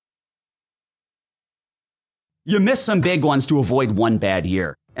You miss some big ones to avoid one bad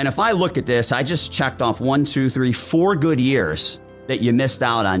year. And if I look at this, I just checked off 1, 2, 3, 4 good years that you missed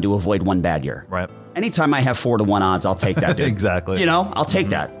out on to avoid one bad year. Right. Anytime I have 4-to-1 odds, I'll take that, dude. Exactly. You know, I'll take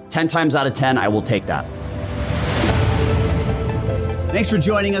that. 10 times out of 10, I will take that. Thanks for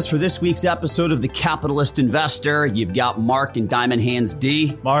joining us for this week's episode of The Capitalist Investor. You've got Mark and Diamond Hands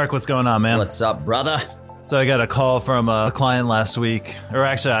D. Mark, what's going on, man? What's up, brother? So I got a call from a client last week, or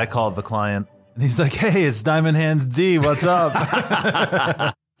actually I called the client, and he's like, hey, it's Diamond Hands D, what's up?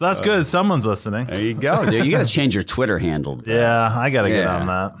 So that's good. Someone's listening. There you go, dude. You got to change your Twitter handle. Yeah, I got to get on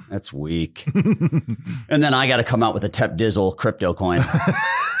that. That's weak. And then I got to come out with a Tep Dizzle crypto coin.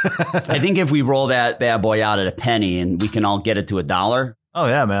 I think if we roll that bad boy out at a penny and we can all get it to $1. Oh,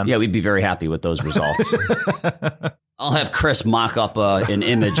 yeah, man. Yeah, we'd be very happy with those results. I'll have Chris mock up an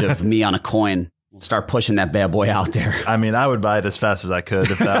image of me on a coin. We'll start pushing that bad boy out there. I mean, I would buy it as fast as I could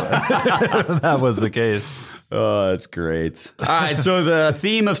if that, if that was the case. Oh, that's great. All right, so the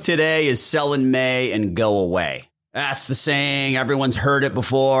theme of today is sell in May and go away. That's the saying. Everyone's heard it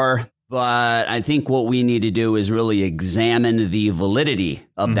before. But I think what we need to do is really examine the validity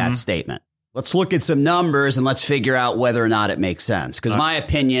of that statement. Let's look at some numbers and let's figure out whether or not it makes sense. Because my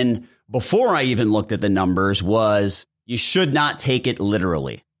opinion, before I even looked at the numbers, was you should not take it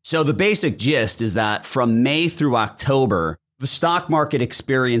literally. So the basic gist is that from May through October, the stock market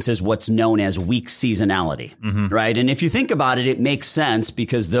experiences what's known as weak seasonality, right? And if you think about it, it makes sense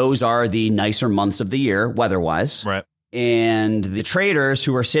because those are the nicer months of the year, weather-wise. Right. And the traders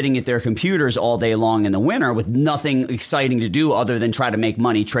who are sitting at their computers all day long in the winter with nothing exciting to do other than try to make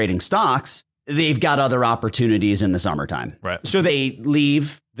money trading stocks, they've got other opportunities in the summertime. Right. So they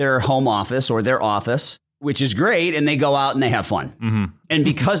leave their home office or their office, which is great, and they go out and they have fun. And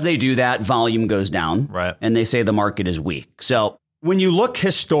because they do that, volume goes down. Right. And they say the market is weak. So when you look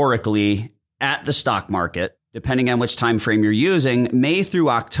historically at the stock market, depending on which time frame you're using, May through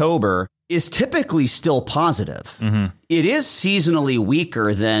October is typically still positive. It is seasonally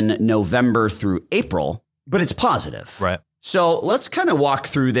weaker than November through April, but it's positive. Right. So let's kind of walk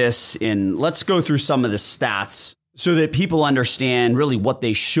through this and let's go through some of the stats so that people understand really what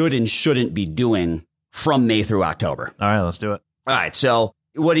they should and shouldn't be doing from May through October. All right, let's do it. All right. So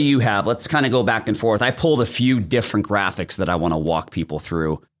what do you have? Let's kind of go back and forth. I pulled a few different graphics that I want to walk people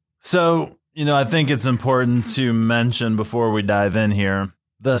through. So, you know, I think it's important to mention before we dive in here,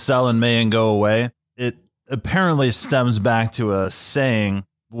 the sell in May and go away. It apparently stems back to a saying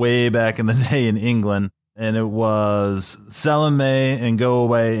way back in the day in England. And it was sell in May and go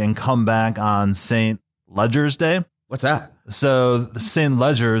away and come back on St. Leger's Day. What's that? So St.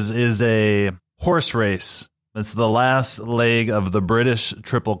 Leger's is a horse race. It's the last leg of the British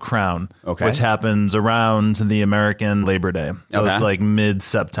Triple Crown, which happens around the American Labor Day. So it's like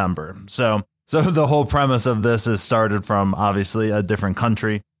mid-September. So the whole premise of this is started from obviously a different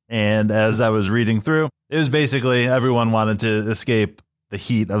country. And as I was reading through, it was basically everyone wanted to escape the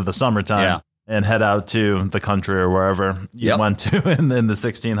heat of the summertime and head out to the country or wherever you went to in the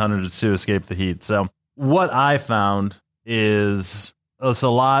 1600s to escape the heat. So what I found is it's a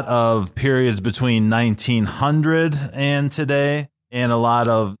lot of periods between 1900 and today, and a lot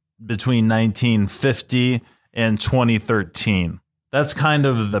of between 1950 and 2013. That's kind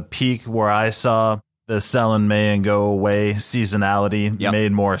of the peak where I saw the sell in May and go away seasonality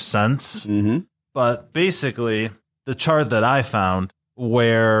made more sense. But basically, the chart that I found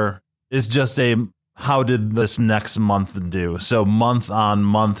where is just how did this next month do? So month on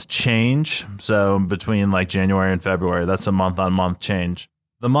month change. So between like January and February, that's a month on month change.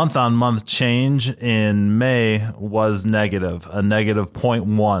 The month on month change in May was negative, a negative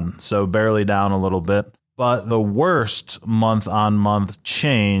 0.1. So barely down a little bit. But the worst month on month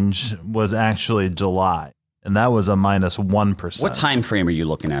change was actually July. And that was a minus 1%. What time frame are you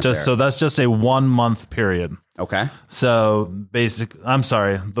looking at there? So that's just a 1 month period. Okay. So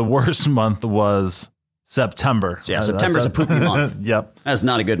the worst month was September. So September's a poopy month. Yep. That's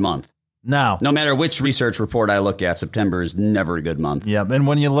not a good month. Now, no matter which research report I look at, September is never a good month. Yep. And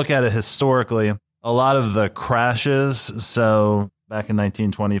when you look at it historically, a lot of the crashes, so back in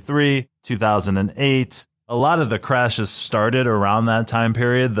 1923, 2008, a lot of the crashes started around that time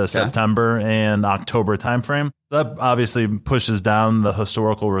period, the September and October timeframe. That obviously pushes down the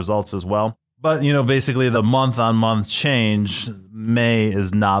historical results as well. But, you know, basically the month on month change, May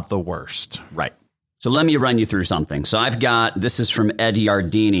is not the worst. Right. So let me run you through something. So this is from Ed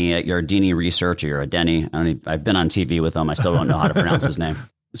Yardeni at Yardeni Research, or Yardeni. I've been on TV with him. I still don't know how to pronounce his name.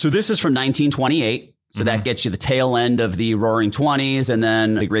 So this is from 1928. So that gets you the tail end of the Roaring 20s. And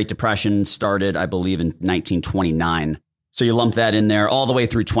then the Great Depression started, I believe, in 1929. So you lump that in there all the way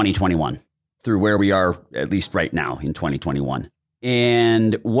through 2021. through where we are, at least right now in 2021.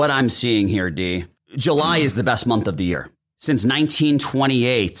 And what I'm seeing here, D, July is the best month of the year. Since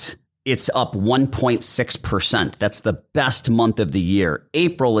 1928, it's up 1.6%. That's the best month of the year.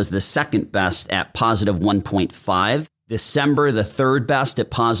 April is the second best at positive 1.5. December, the third best at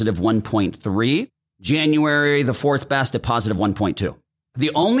positive 1.3. January, the fourth best at positive 1.2.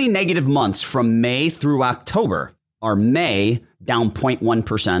 The only negative months from May through October are May down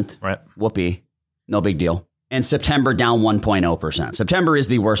 0.1%. Right. Whoopee. No big deal. And September down 1.0%. September is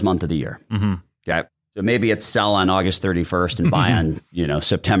the worst month of the year. Mm-hmm. Okay. So maybe it's sell on August 31st and buy on,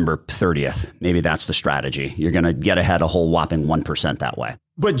 September 30th. Maybe that's the strategy. You're going to get ahead a whole whopping 1% that way.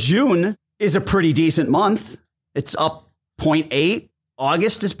 But June is a pretty decent month. It's up 0.8.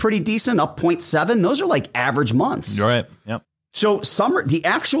 August is pretty decent, up 0.7. Those are like average months. You're right. Yep. So the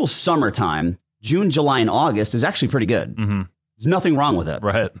actual summertime, June, July, and August is actually pretty good. Mm-hmm. There's nothing wrong with it.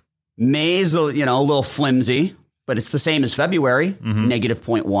 Right. May's, a little flimsy, but it's the same as February, negative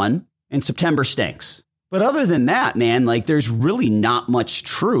 0.1. And September stinks. But other than that, man, like there's really not much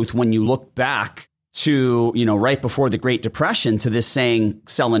truth when you look back to, right before the Great Depression to this saying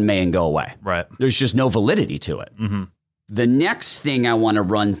sell in May and go away. Right. There's just no validity to it. Mm-hmm. The next thing I want to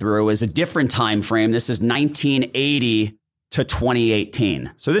run through is a different time frame. This is 1980 to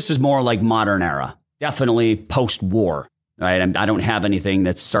 2018. So this is more like modern era, definitely post-war. Right? I don't have anything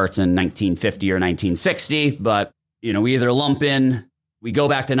that starts in 1950 or 1960, but we either lump in, we go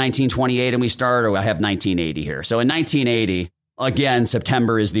back to 1928 and we start, or I have 1980 here. So in 1980, again,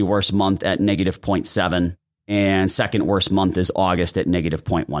 September is the worst month at negative 0.7, and second worst month is August at negative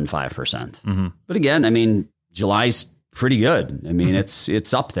 0.15%. Mm-hmm. But again, July's pretty good.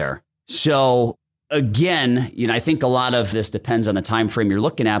 It's up there. So again, I think a lot of this depends on the time frame you're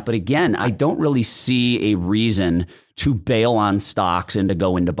looking at. But again, I don't really see a reason to bail on stocks and to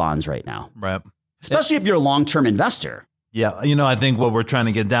go into bonds right now. Right. Especially if you're a long-term investor. Yeah. I think what we're trying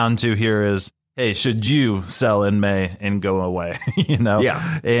to get down to here is, hey, should you sell in May and go away?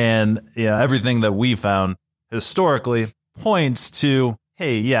 Yeah. And everything that we found historically points to,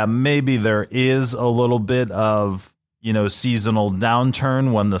 hey, yeah, maybe there is a little bit of, seasonal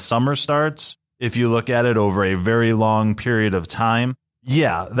downturn when the summer starts. If you look at it over a very long period of time,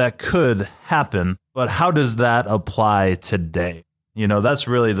 yeah, that could happen. But how does that apply today? That's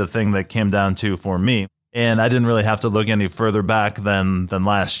really the thing that came down to for me. And I didn't really have to look any further back than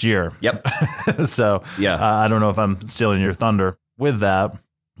last year. Yep. So yeah, I don't know if I'm stealing your thunder with that.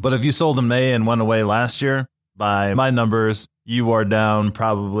 But if you sold in May and went away last year, by my numbers, you are down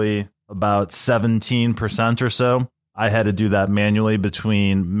probably about 17% or so. I had to do that manually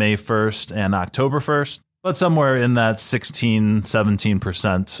between May 1st and October 1st, but somewhere in that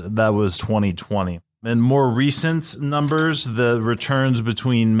 17%, that was 2020. And more recent numbers, the returns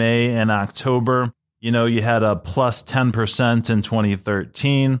between May and October, you had a plus 10% in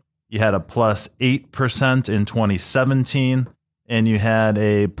 2013, you had a plus 8% in 2017, and you had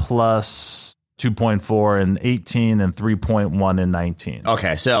a plus 2.4 in 18 and 3.1 in 19.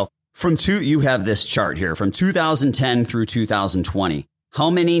 Okay, so you have this chart here from 2010 through 2020.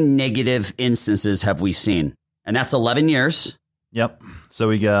 How many negative instances have we seen? And that's 11 years. Yep. So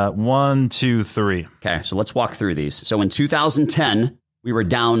we got 1, 2, 3. Okay, so let's walk through these. So in 2010, we were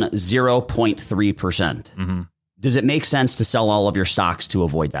down 0.3%. Mm-hmm. Does it make sense to sell all of your stocks to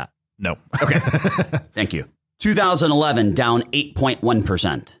avoid that? No. Okay. Thank you. 2011, down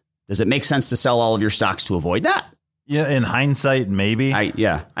 8.1%. Does it make sense to sell all of your stocks to avoid that? Yeah, in hindsight, maybe. I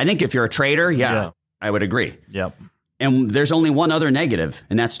think if you're a trader, I would agree. Yep. And there's only one other negative,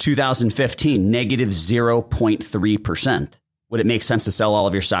 and that's 2015, negative 0.3%. Would it make sense to sell all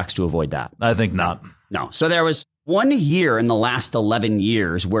of your stocks to avoid that? I think not. No. So there was 1 year in the last 11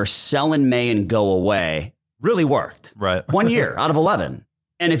 years where sell in May and go away really worked. Right. 1 year out of 11.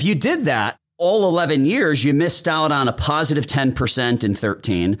 And if you did that all 11 years, you missed out on a positive 10% in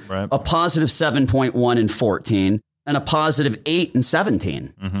 13, right, a positive 7.1 in 14, and a positive 8 in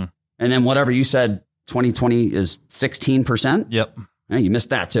 17. Mm-hmm. And then whatever you said, 2020 is 16%. Yep. You missed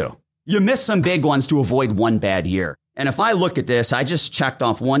that too. You missed some big ones to avoid one bad year. And if I look at this, I just checked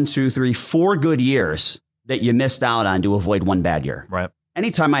off 1, 2, 3, 4 good years that you missed out on to avoid one bad year. Right.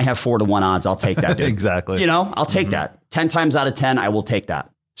 Anytime I have 4-to-1 odds, I'll take that, dude. Exactly. I'll take that. 10 times out of 10, I will take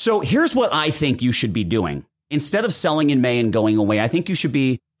that. So here's what I think you should be doing. Instead of selling in May and going away, I think you should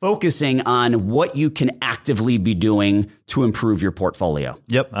be focusing on what you can actively be doing to improve your portfolio.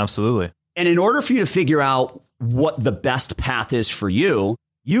 Yep, absolutely. And in order for you to figure out what the best path is for you,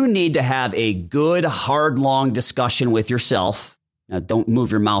 you need to have a good, hard, long discussion with yourself. Now, don't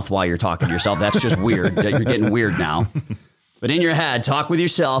move your mouth while you're talking to yourself. That's just weird. You're getting weird now. But in your head, talk with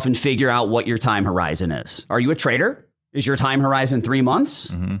yourself and figure out what your time horizon is. Are you a trader? Is your time horizon 3 months?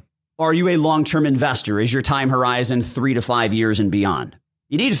 Mm-hmm. Are you a long-term investor? Is your time horizon 3 to 5 years and beyond?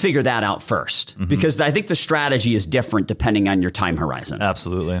 You need to figure that out first, because I think the strategy is different depending on your time horizon.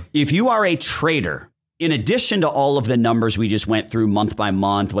 Absolutely. If you are a trader, in addition to all of the numbers we just went through month by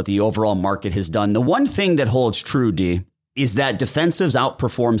month, what the overall market has done, the one thing that holds true, D, is that defensives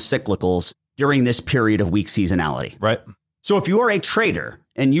outperform cyclicals during this period of weak seasonality. Right. So if you are a trader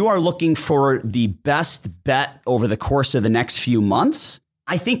and you are looking for the best bet over the course of the next few months,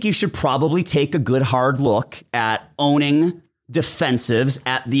 I think you should probably take a good hard look at owning defensives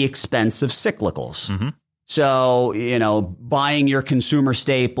at the expense of cyclicals. Mm-hmm. So, buying your consumer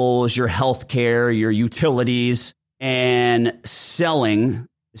staples, your healthcare, your utilities, and selling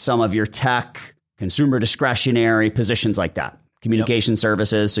some of your tech, consumer discretionary positions like that, communication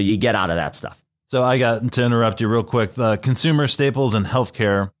services. So you get out of that stuff. So I got to interrupt you real quick. The consumer staples and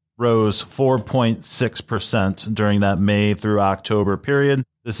healthcare rose 4.6% during that May through October period.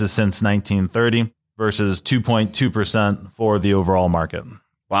 This is since 1930 versus 2.2% for the overall market.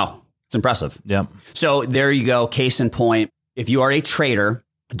 Wow. It's impressive. Yeah. So there you go. Case in point, if you are a trader,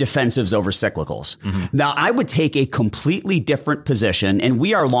 defensives over cyclicals. Mm-hmm. Now, I would take a completely different position, and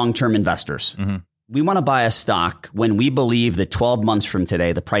we are long-term investors. Mm-hmm. We want to buy a stock when we believe that 12 months from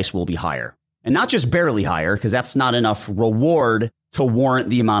today, the price will be higher. And not just barely higher, because that's not enough reward to warrant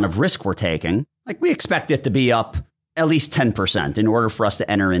the amount of risk we're taking. Like, we expect it to be up at least 10% in order for us to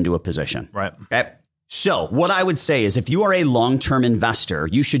enter into a position. Right. Okay. So what I would say is if you are a long-term investor,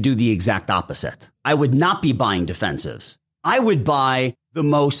 you should do the exact opposite. I would not be buying defensives. I would buy the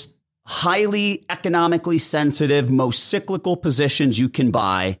most highly economically sensitive, most cyclical positions you can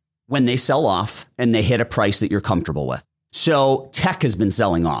buy when they sell off and they hit a price that you're comfortable with. So tech has been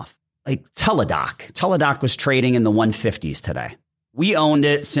selling off. Like Teladoc. Teladoc was trading in the 150s today. We owned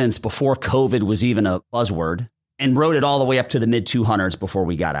it since before COVID was even a buzzword and rode it all the way up to the mid 200s before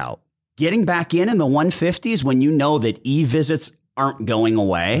we got out. Getting back in the 150s when you know that e-visits aren't going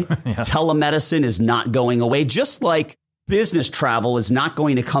away, telemedicine is not going away, just like business travel is not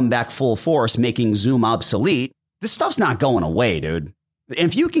going to come back full force, making Zoom obsolete. This stuff's not going away, dude. And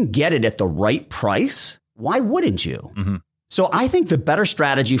if you can get it at the right price, why wouldn't you? Mm-hmm. So I think the better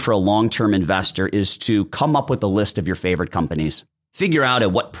strategy for a long-term investor is to come up with a list of your favorite companies, figure out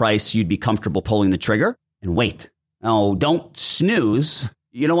at what price you'd be comfortable pulling the trigger, and wait. Oh, don't snooze.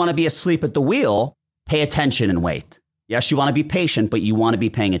 You don't want to be asleep at the wheel. Pay attention and wait. Yes, you want to be patient, but you want to be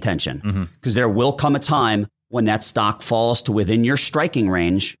paying attention because there will come a time when that stock falls to within your striking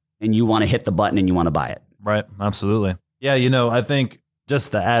range and you want to hit the button and you want to buy it. Right. Absolutely. Yeah. I think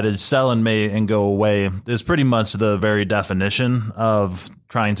just the adage sell in May and go away is pretty much the very definition of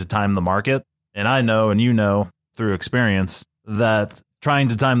trying to time the market. And I know, and you know through experience, that trying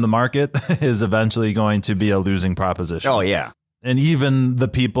to time the market is eventually going to be a losing proposition. Oh, yeah. And even the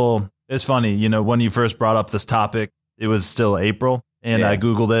people, it's funny, when you first brought up this topic, it was still April and I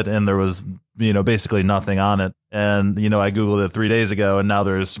Googled it and there was, basically nothing on it. And, I Googled it 3 days ago and now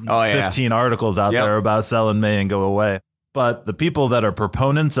there's 15 articles out there about sell in May and go away. But the people that are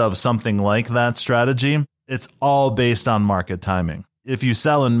proponents of something like that strategy, it's all based on market timing. If you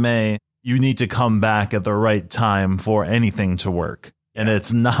sell in May, you need to come back at the right time for anything to work. And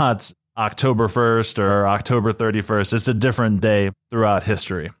it's not October 1st or October 31st. It's a different day throughout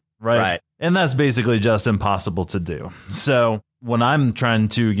history, right? And that's basically just impossible to do. So when I'm trying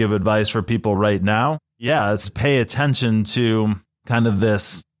to give advice for people right now, it's pay attention to kind of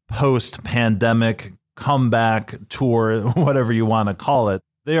this post-pandemic comeback tour, whatever you want to call it.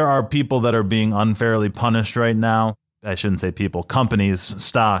 There are people that are being unfairly punished right now. I shouldn't say people, companies,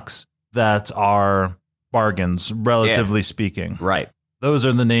 stocks that are bargains, relatively speaking. Right. Those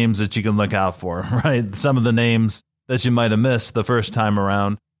are the names that you can look out for, right? Some of the names that you might have missed the first time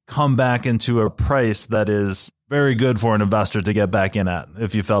around come back into a price that is very good for an investor to get back in at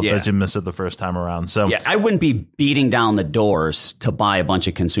if you felt that you missed it the first time around. So I wouldn't be beating down the doors to buy a bunch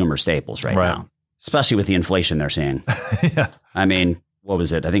of consumer staples right now, especially with the inflation they're seeing. I mean, what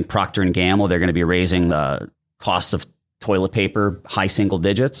was it? I think Procter & Gamble, they're going to be raising the cost of toilet paper high single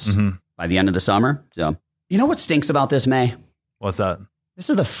digits by the end of the summer. So, you know what stinks about this, May? What's that? This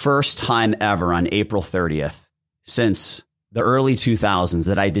is the first time ever on April 30th since the early 2000s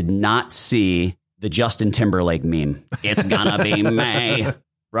that I did not see the Justin Timberlake meme. It's gonna be May,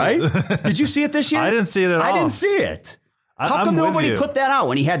 right? Did you see it this year? I didn't see it at all. I didn't see it. How come nobody put that out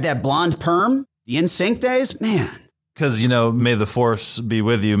when he had that blonde perm? The NSYNC days? Man. Because, May the Force be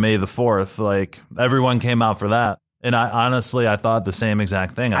with you, May the 4th. Like, everyone came out for that. And I thought the same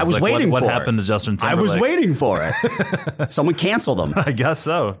exact thing. I was like, waiting what for happened to Justin Timberlake? I was waiting for it. Someone canceled him. I guess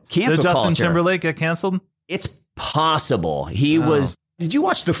so. Cancel Did Justin culture. Timberlake get canceled? It's possible. He was... Did you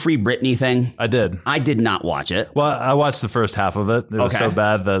watch the Free Britney thing? I did. I did not watch it. Well, I watched the first half of it. It was so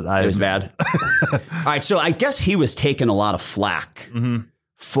bad that It was bad. All right, so I guess he was taking a lot of flack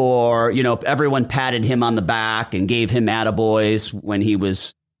for, everyone patted him on the back and gave him attaboys when he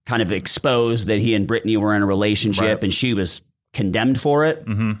was kind of exposed that he and Britney were in a relationship, and she was condemned for it.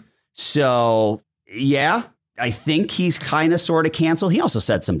 So, yeah, I think he's kind of sort of canceled. He also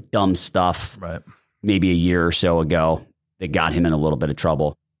said some dumb stuff maybe a year or so ago that got him in a little bit of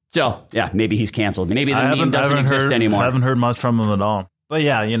trouble. So, yeah, maybe he's canceled. Maybe the meme doesn't exist anymore. I haven't heard much from him at all. But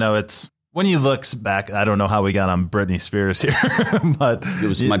yeah, it's when you look back, I don't know how we got on Britney Spears here, but it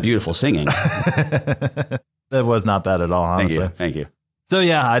was my beautiful singing. That was not bad at all, honestly. Thank you. So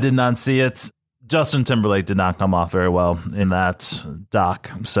yeah, I did not see it. Justin Timberlake did not come off very well in that doc.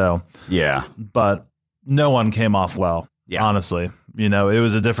 So yeah, but no one came off well. Yeah. Honestly, it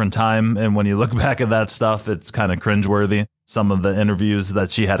was a different time. And when you look back at that stuff, it's kind of cringeworthy. Some of the interviews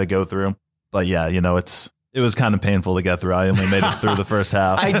that she had to go through. But yeah, it was kind of painful to get through. I only made it through the first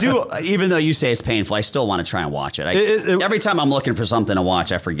half. I do. Even though you say it's painful, I still want to try and watch it. Every time I'm looking for something to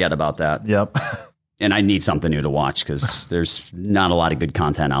watch, I forget about that. Yep. And I need something new to watch because there's not a lot of good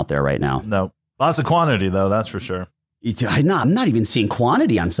content out there right now. No. Lots of quantity, though. That's for sure. I'm not even seeing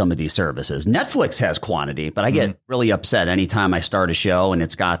quantity on some of these services. Netflix has quantity, but I get really upset anytime I start a show and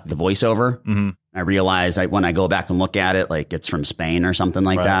it's got the voiceover. I realize when I go back and look at it, like it's from Spain or something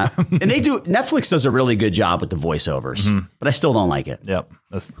like that. And Netflix does a really good job with the voiceovers, but I still don't like it. Yep.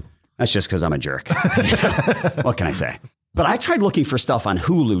 That's just because I'm a jerk. What can I say? But I tried looking for stuff on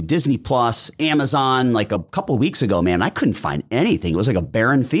Hulu, Disney Plus, Amazon, like a couple of weeks ago, man. I couldn't find anything. It was like a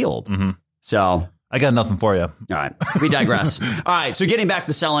barren field. So I got nothing for you. All right. We digress. All right. So getting back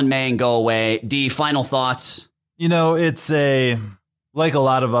to Sell in May and Go Away. D, final thoughts? It's like a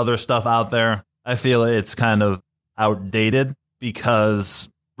lot of other stuff out there. I feel it's kind of outdated because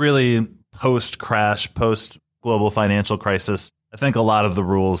really post-crash, post-global financial crisis, I think a lot of the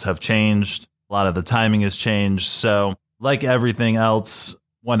rules have changed. A lot of the timing has changed. So like everything else,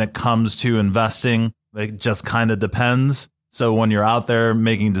 when it comes to investing, it just kind of depends. So when you're out there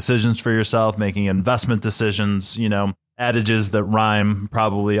making decisions for yourself, making investment decisions, adages that rhyme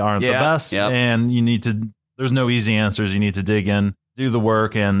probably aren't the best. Yep. And there's no easy answers. You need to dig in, do the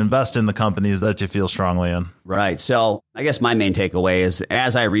work, and invest in the companies that you feel strongly in. Right. So I guess my main takeaway is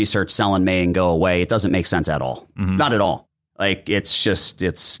as I research Sell in May and Go Away, it doesn't make sense at all. Not at all. Like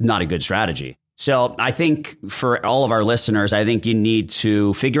it's not a good strategy. So I think for all of our listeners, I think you need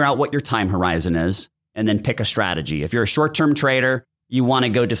to figure out what your time horizon is and then pick a strategy. If you're a short-term trader, you want to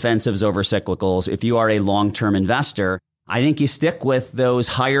go defensives over cyclicals. If you are a long-term investor, I think you stick with those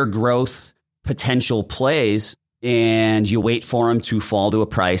higher growth potential plays and you wait for them to fall to a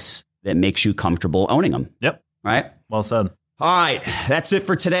price that makes you comfortable owning them. Yep. Right? Well said. All right. That's it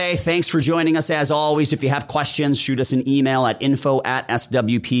for today. Thanks for joining us. As always, if you have questions, shoot us an email at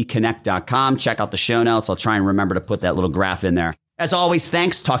info@swpconnect.com. Check out the show notes. I'll try and remember to put that little graph in there. As always,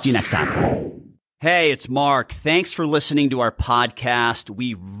 thanks. Talk to you next time. Hey, it's Mark. Thanks for listening to our podcast.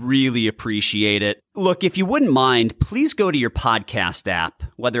 We really appreciate it. Look, if you wouldn't mind, please go to your podcast app,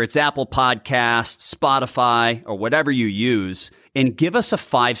 whether it's Apple Podcasts, Spotify, or whatever you use, and give us a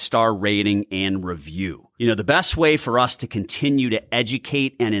 5-star rating and review. The best way for us to continue to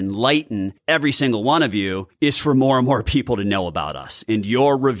educate and enlighten every single one of you is for more and more people to know about us, and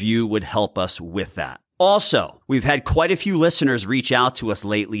your review would help us with that. Also, we've had quite a few listeners reach out to us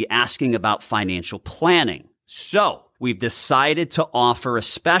lately asking about financial planning. So we've decided to offer a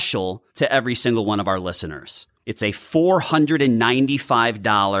special to every single one of our listeners. It's a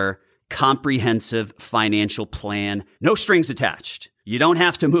 $495 comprehensive financial plan, no strings attached. You don't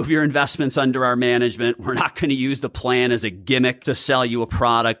have to move your investments under our management. We're not going to use the plan as a gimmick to sell you a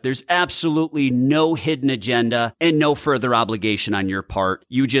product. There's absolutely no hidden agenda and no further obligation on your part.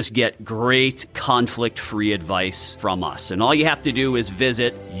 You just get great conflict-free advice from us. And all you have to do is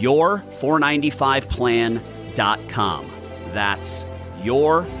visit your495plan.com. That's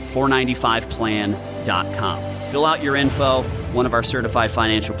your495plan.com. Fill out your info. One of our certified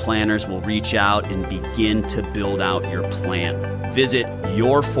financial planners will reach out and begin to build out your plan. Visit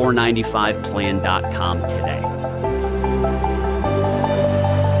your495plan.com today.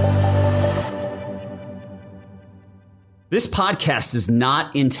 This podcast is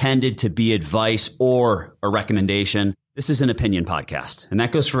not intended to be advice or a recommendation. This is an opinion podcast, and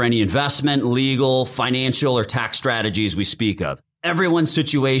that goes for any investment, legal, financial, or tax strategies we speak of. Everyone's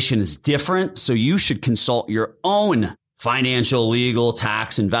situation is different, so you should consult your own financial, legal,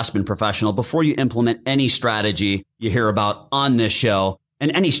 tax, investment professional before you implement any strategy you hear about on this show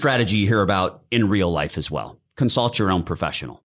and any strategy you hear about in real life as well. Consult your own professional.